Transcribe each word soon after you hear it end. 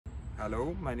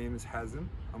Hello, my name is Hazem.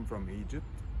 I'm from Egypt.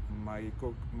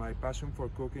 My passion for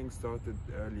cooking started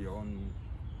early on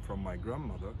from my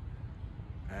grandmother,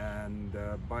 and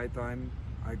by time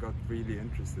I got really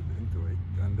interested into it,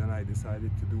 and then I decided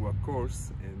to do a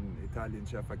course in Italian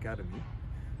Chef Academy,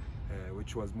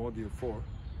 which was module 4.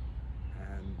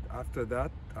 And after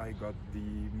that I got the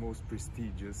most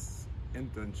prestigious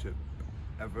internship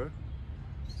ever,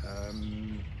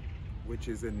 which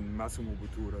is in Massimo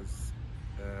Bottura's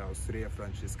Osteria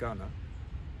Francescana.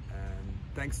 And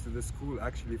thanks to the school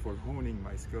actually for honing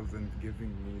my skills and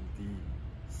giving me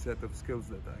the set of skills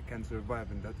that I can survive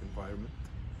in that environment.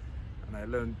 And I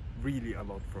learned really a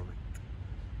lot from it.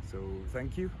 So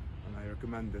thank you, and I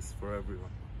recommend this for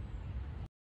everyone.